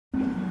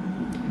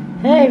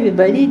Hi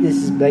everybody, this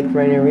is Black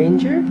Rhino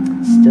Ranger,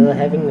 still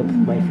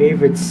having my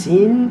favorite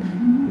scene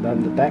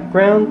above the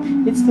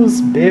background. It's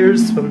those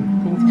bears from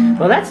things.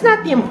 Well, that's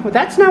not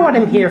what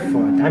I'm here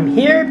for. I'm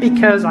here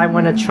because I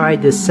want to try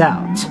this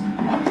out.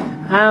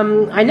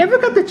 I never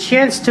got the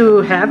chance to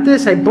have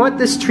this. I bought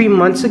this 3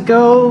 months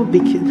ago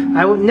because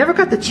I never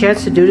got the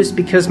chance to do this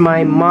because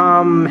my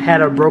mom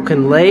had a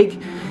broken leg.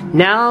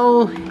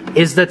 Now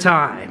is the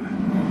time.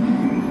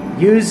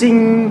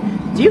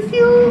 Do you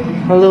feel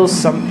a little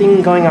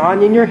something going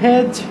on in your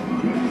head?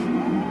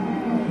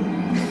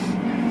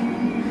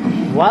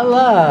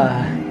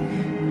 Voila!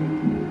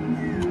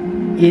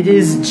 It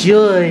is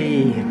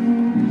Joy.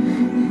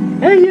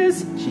 Ah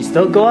yes, she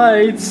still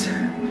glides.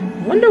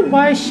 Wonder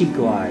why she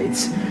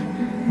glides.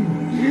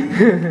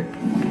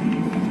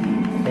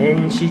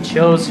 And she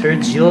chose her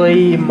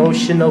Joy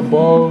emotional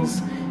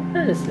balls.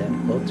 That is that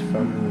boat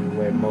from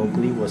where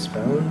Mowgli was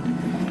found.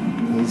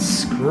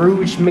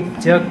 Scrooge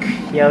McDuck.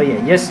 Yeah,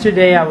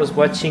 yesterday I was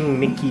watching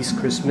Mickey's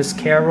Christmas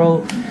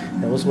Carol.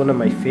 That was one of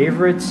my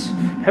favorites.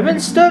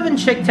 Still haven't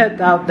checked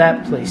out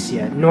that place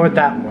yet, nor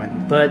that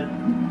one. But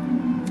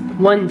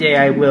one day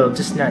I will,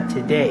 just not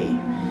today.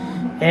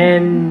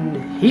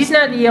 And she's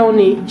not the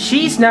only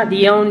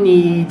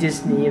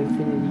Disney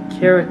Infinity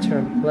character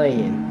I'm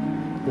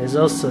playing. There's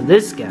also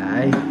this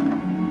guy.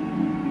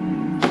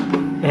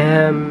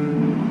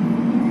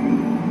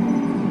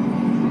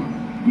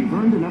 You've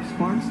earned enough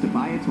sparks to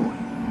buy a toy.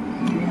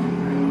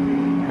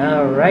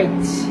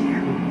 Alright.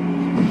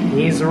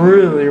 He's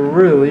really,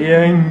 really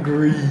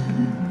angry.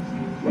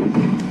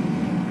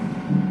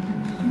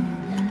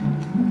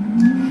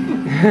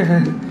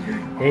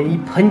 And he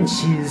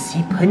punches.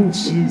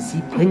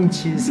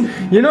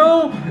 You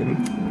know,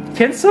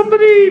 can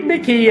somebody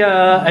make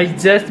a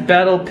death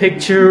battle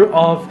picture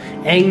of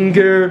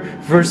Anger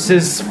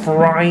versus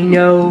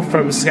Rhino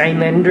from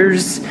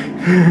Skylanders?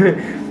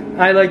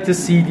 I like to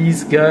see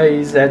these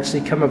guys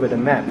actually come up with a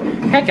map.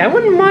 Heck, I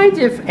wouldn't mind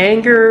if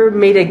Anger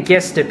made a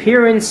guest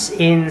appearance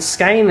in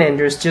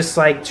Skylanders, just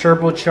like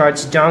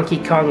turbocharged Donkey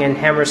Kong and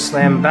Hammer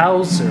Slam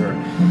Bowser.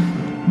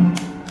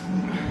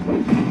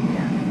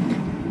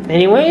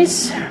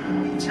 Anyways,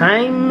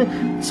 time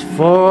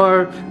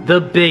for the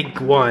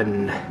big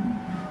one.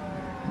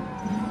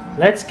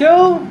 Let's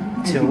go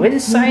to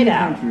Inside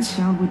Out.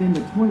 Found within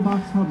the Toy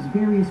Box Hub's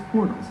various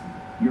portals.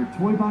 Your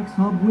Toy Box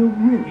Hub will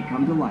really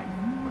come to life.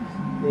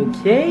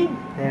 Okay,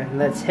 and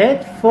let's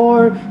head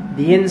for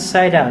the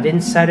Inside Out,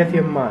 inside of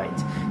your mind.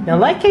 Now,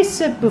 like I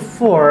said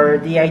before,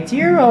 the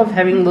idea of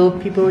having little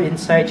people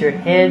inside your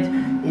head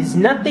is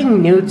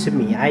nothing new to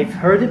me. I've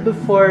heard it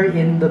before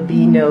in the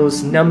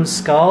Beano's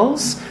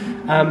Numbskulls,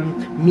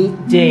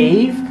 Meet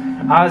Dave,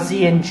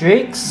 Ozzy and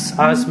Drake's,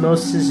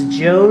 Osmosis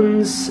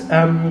Jones,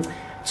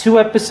 2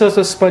 episodes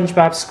of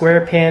SpongeBob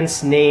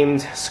SquarePants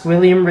named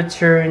Squilliam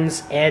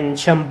Returns and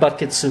Chum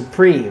Bucket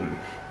Supreme.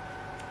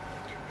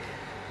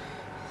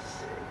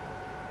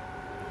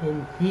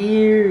 And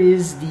here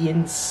is the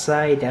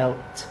Inside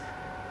Out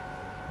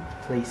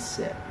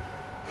playset.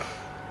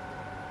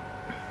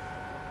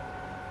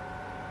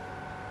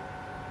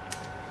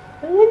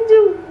 I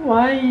wonder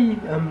why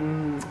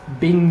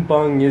Bing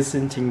Bong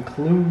isn't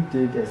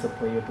included as a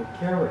playable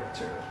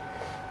character.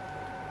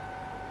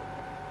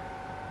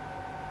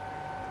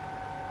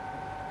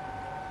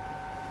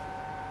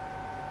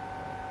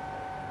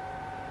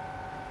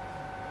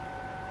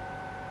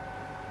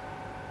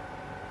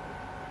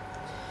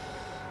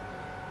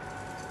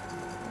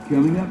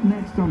 Coming up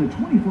next on the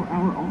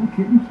 24-hour All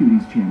Kitten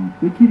Cuties channel,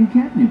 the Kitty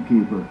Catnip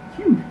Caper.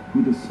 Cute,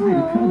 with a side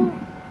of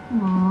cuddling.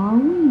 Aw,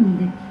 we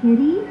need a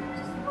kitty.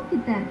 Just look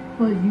at that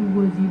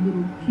fuzzy-wuzzy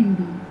little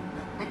cutie.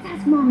 Let's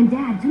ask Mom and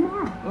Dad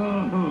tomorrow.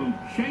 Oh,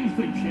 change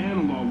the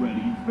channel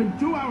already. It's been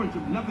 2 hours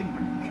of nothing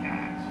but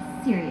cats.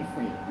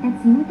 Seriously,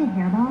 that scene with the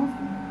hairballs?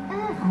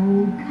 Ugh.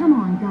 Oh, come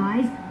on,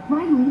 guys.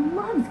 Riley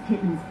loves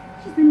kittens.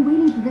 She's been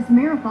waiting for this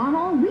marathon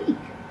all week.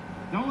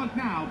 Don't look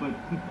now, but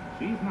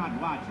she's not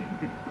watching.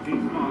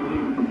 She's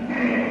falling asleep.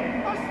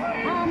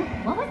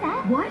 What was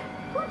that? What?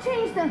 Who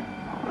changed the...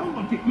 Don't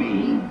look at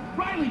me.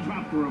 Riley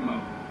dropped the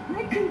remote.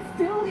 I can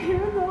still hear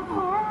the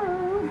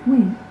horror.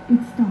 Wait,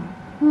 it stopped.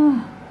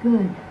 Oh,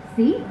 good.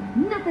 See?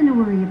 Nothing to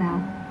worry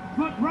about.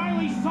 But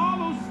Riley saw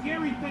those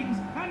scary things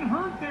and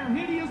heard their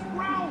hideous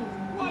growls.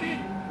 It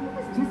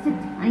was just a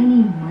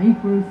tiny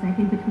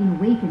microsecond between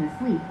awake and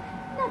asleep.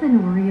 Nothing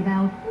to worry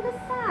about. And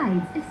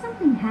besides, if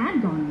something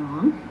had gone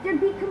wrong,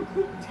 there'd be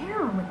complete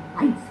terror with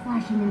lights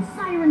flashing and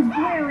sirens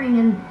blaring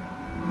and...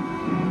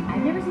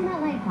 I've never seen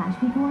that light flash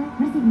before.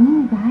 What does it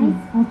mean, guys?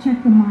 I'll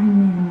check the mind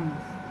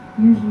manuals.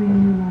 Usually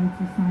new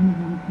lights are a sign of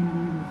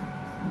impending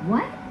disaster.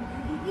 What?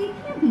 It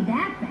can't be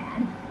that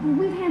bad.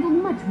 We've handled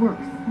much worse.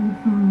 I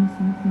found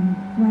something.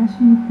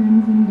 Flashing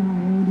crimson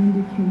diode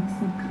indicates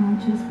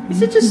subconscious...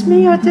 Is it just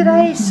me, or did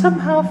I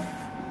somehow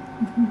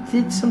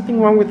did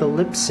something wrong with the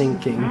lip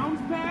syncing?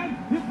 Sounds bad?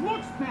 It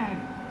looks bad.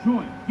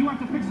 Joy, you have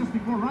to fix this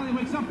before Riley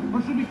wakes up,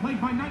 or she'll be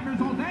plagued by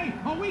nightmares all day,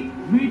 all week,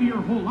 maybe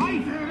your whole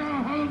life.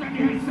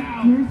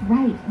 Here's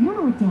right. You don't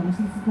know what damage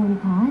this is going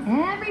to cause.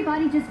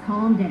 Everybody just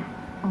calm down.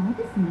 All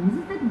this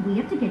means is that we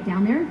have to get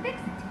down there and fix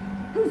it.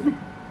 Who's with...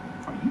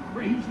 Are you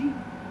crazy?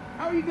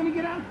 How are you going to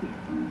get out there?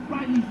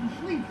 Riley's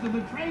asleep, so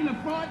the train of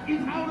thought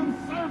is out of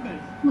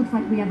service. Looks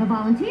like we have a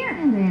volunteer.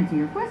 And to answer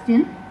your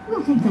question,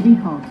 we'll take the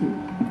recall too.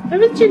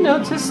 Haven't you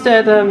noticed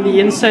that the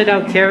Inside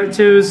Out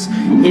characters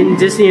in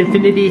Disney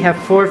Infinity have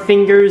 4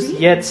 fingers,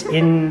 yet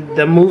in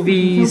the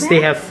movies they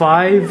have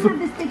 5? We'll have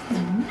this fixed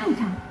in no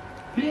time.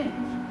 Kids,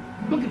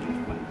 look at this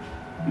place.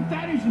 If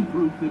that isn't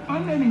proof that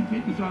unending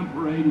kittens on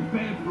parade is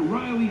bad for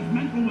Riley's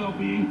mental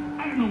well-being,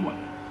 I don't know what.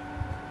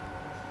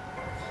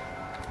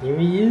 Here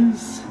he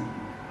is.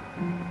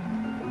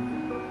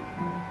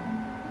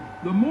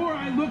 The more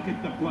I look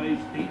at the place,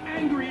 the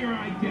angrier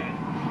I get.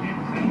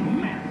 It's a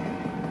mess.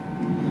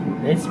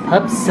 Let's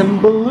pop some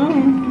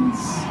balloons.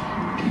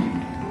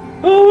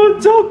 Oh,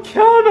 don't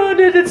count on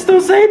it. It's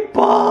those 8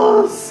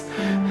 balls.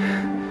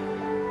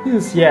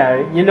 Yes,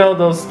 yeah, you know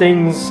those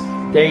things.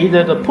 They're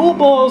either the pool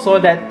balls or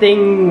that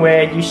thing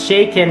where you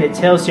shake and it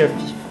tells your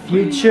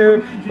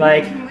future.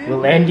 Like,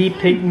 will Andy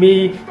pick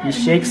me? He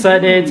shakes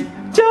on it.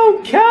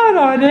 Don't count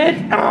on it.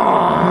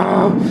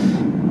 Oh,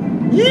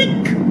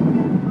 yeek.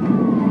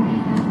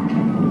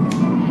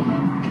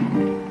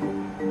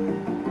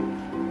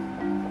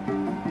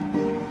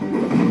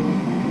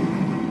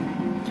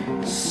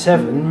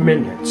 Seven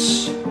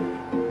minutes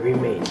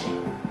remaining.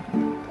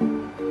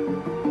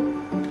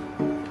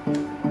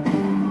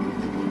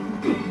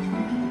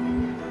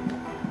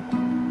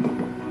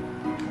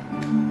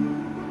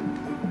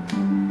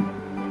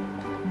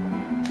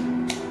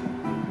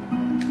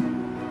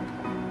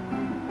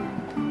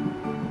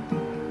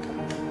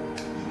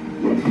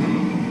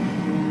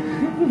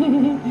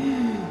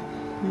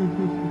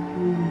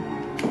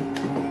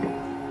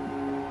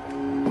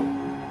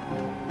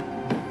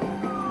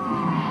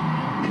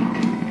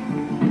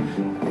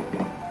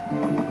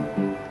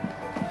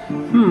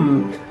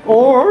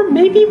 Or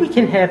maybe we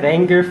can have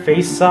Anger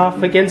face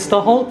off against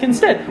the Hulk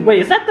instead. Wait,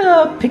 is that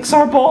the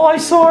Pixar ball I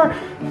saw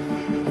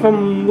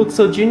from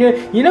Luxo Jr.?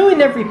 You know,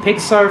 in every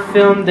Pixar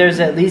film, there's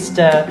at least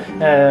a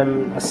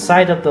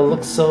side of the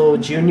Luxo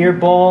Jr.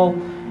 ball,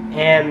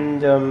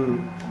 and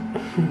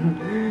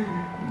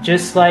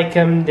just like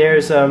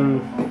there's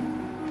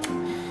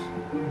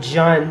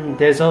John.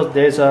 There's the.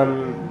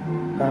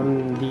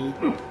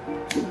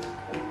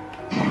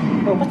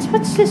 Oh, what's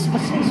this?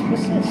 What's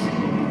this?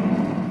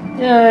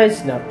 Yeah,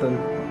 it's nothing.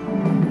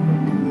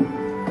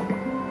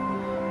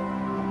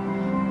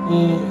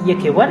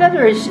 Okay, what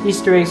other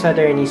Easter eggs are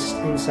there in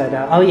Inside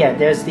Out? Oh yeah,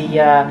 there's the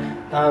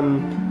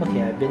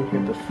okay, I've been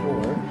here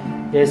before.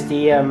 There's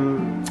the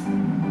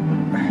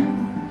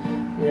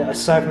yeah,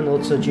 aside from the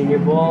Luxo Junior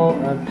Ball,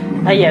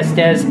 yes,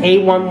 there's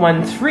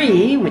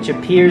A113, which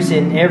appears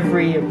in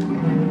every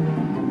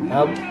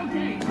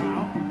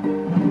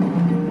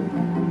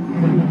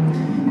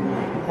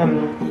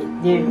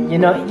you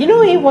know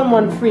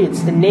A113,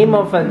 it's the name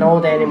of an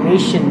old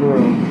animation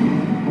room.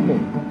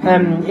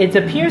 It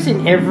appears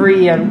in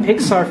every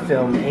Pixar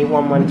film,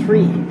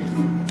 A113.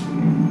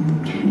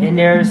 And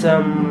there's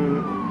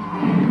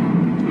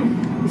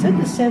is that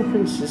the San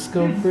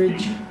Francisco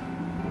Bridge?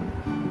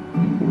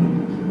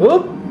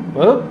 Oop!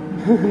 Oop!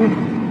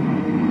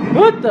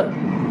 What the?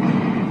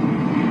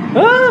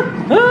 Ah!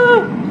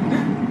 Ah!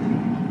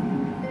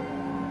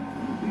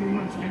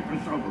 Let's get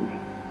this over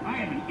with. I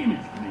have an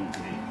image to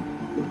maintain.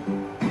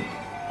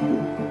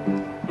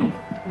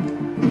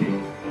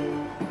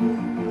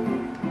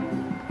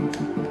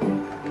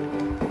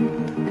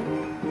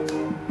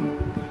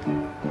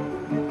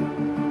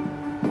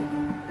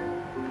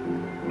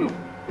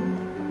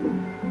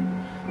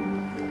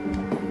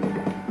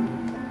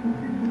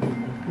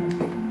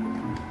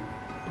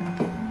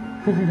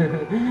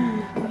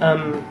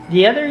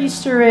 The other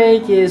Easter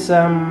egg is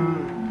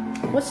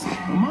what's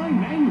My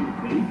manual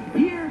thing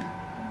here.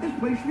 This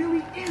place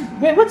really is.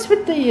 wait, what's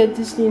with the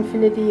Disney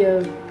Infinity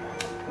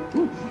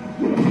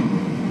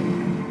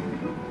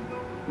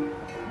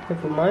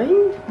never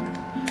mind.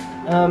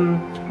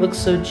 Looks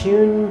so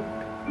June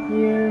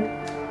here.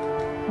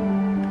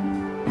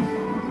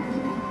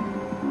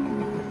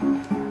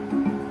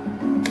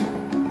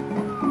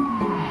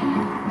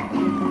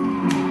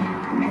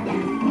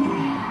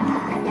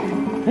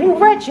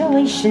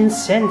 Congratulations,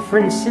 San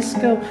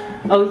Francisco.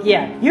 Oh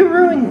yeah, you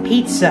ruined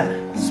pizza.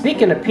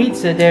 Speaking of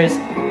pizza, there's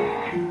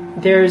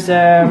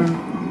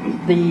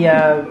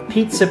the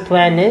Pizza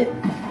Planet.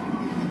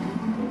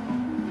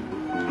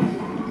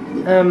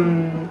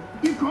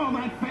 You call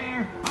that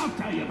fair? I'll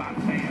tell you about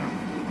fair.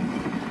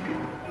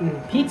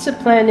 Pizza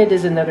Planet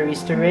is another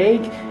Easter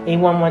egg.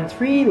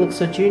 A113,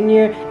 Luxo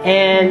Jr.,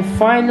 and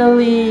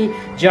finally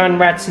John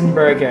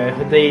Ratzenberger,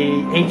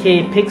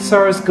 aka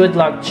Pixar's Good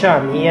Luck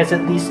Chum. He has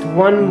at least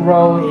one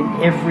role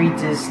in every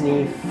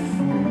Disney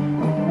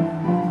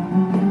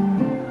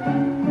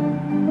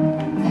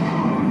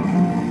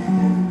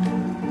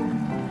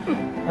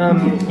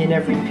in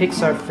every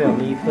Pixar film.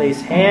 He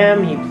plays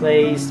Ham, he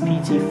plays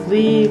P.T.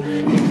 Flea,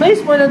 he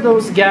plays one of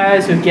those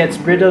guys who gets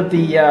rid of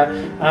the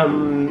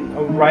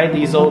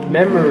Riley's old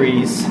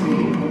memories.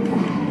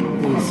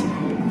 He's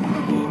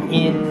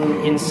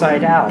in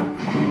Inside Out.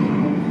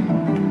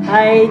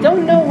 I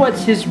don't know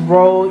what's his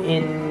role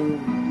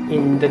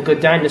in The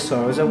Good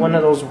Dinosaur. Was it one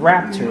of those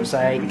raptors?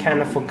 I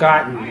kind of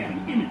forgotten.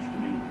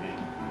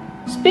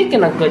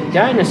 Speaking of Good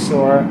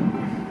Dinosaur,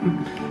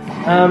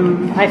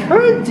 I've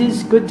heard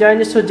this Good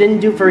Dinosaur didn't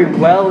do very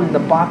well in the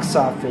box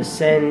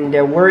office, and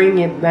they're worrying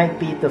it might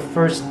be the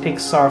first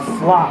Pixar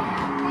flop.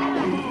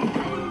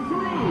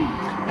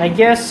 I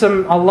guess a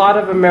lot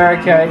of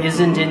America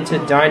isn't into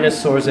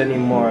dinosaurs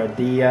anymore.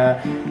 The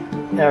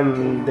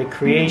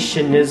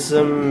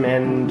creationism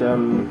and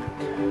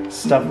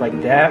stuff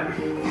like that.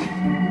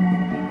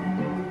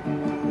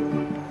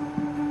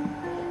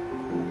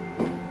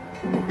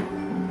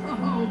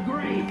 Oh,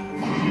 great!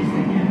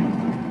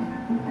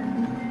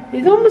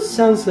 It almost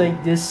sounds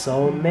like this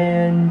song,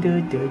 man.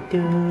 Do do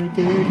do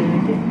do do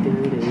do do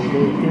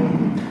do do.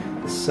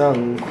 The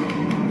song.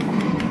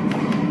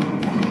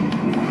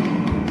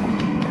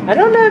 I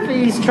don't know if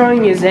he's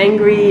throwing his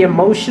angry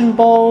emotion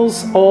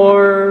balls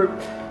or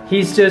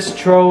he's just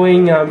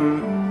throwing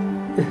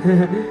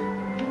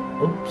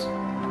oops.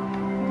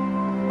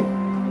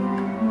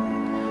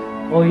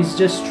 Or he's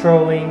just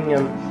throwing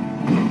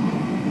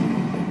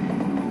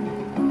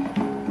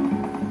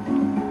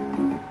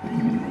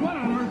What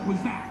on earth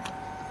was that?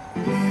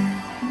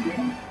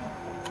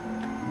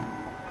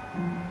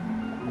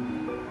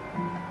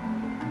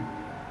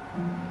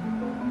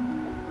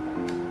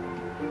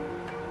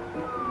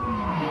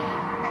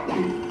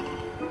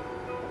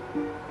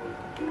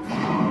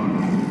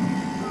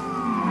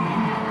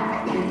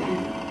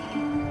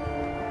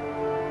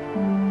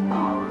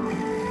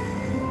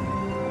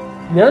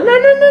 No.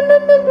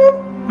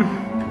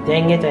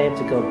 Dang it, I have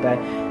to go back.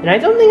 And I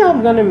don't think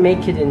I'm gonna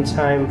make it in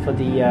time for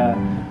the,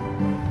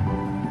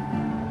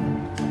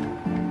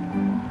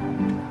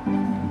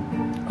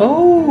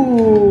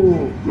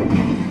 Oh!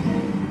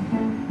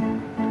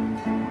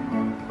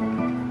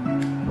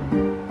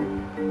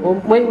 Oh,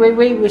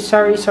 wait,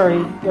 sorry.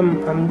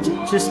 I'm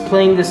just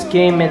playing this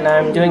game and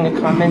I'm doing a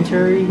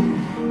commentary.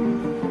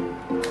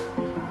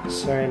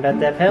 Sorry about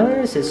that,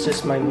 fellas. It's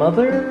just my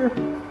mother.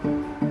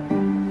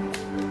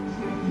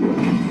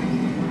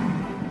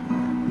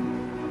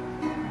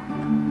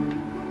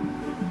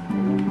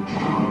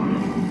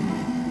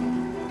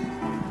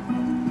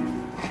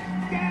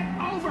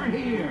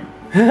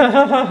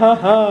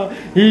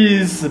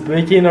 He's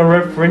making a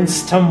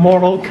reference to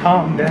Mortal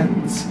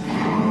Kombat.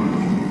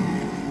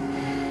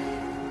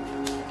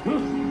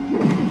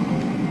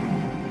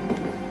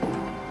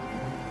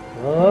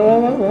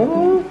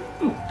 Oh.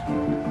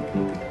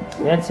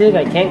 That's it,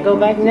 I can't go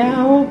back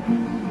now.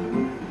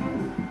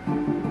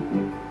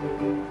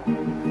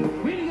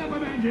 Cleaning up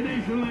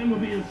Imagination Land will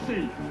be a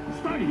sin,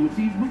 starting with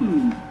these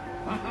balloons.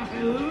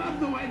 I love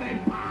the way they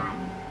pop.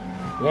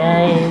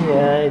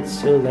 Yeah,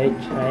 it's too late.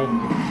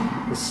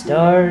 The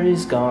star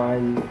is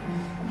gone.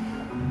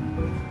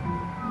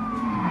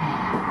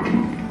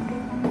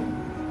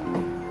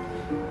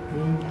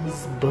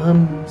 These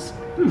bums.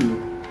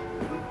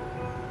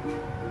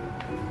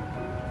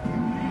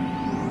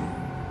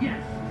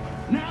 Yes,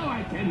 now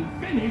I can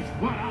finish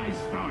what I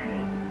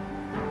started.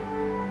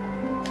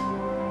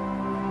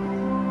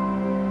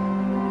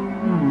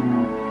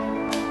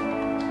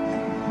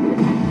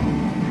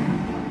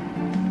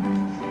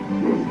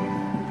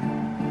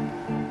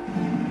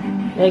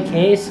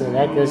 Okay, so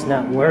that does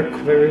not work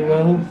very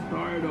well.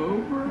 Start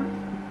over.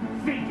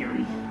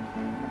 Figures.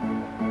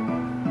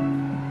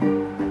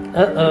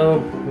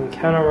 Uh-oh, I'm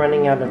kind of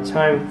running out of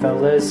time,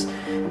 fellas.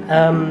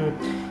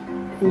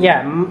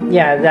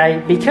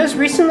 Because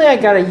recently I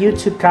got a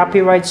YouTube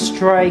copyright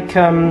strike.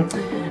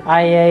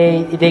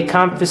 They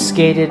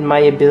confiscated my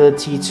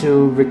ability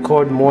to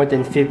record more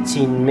than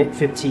 15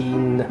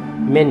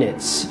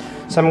 minutes.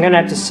 So I'm gonna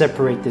have to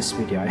separate this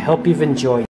video. I hope you've enjoyed.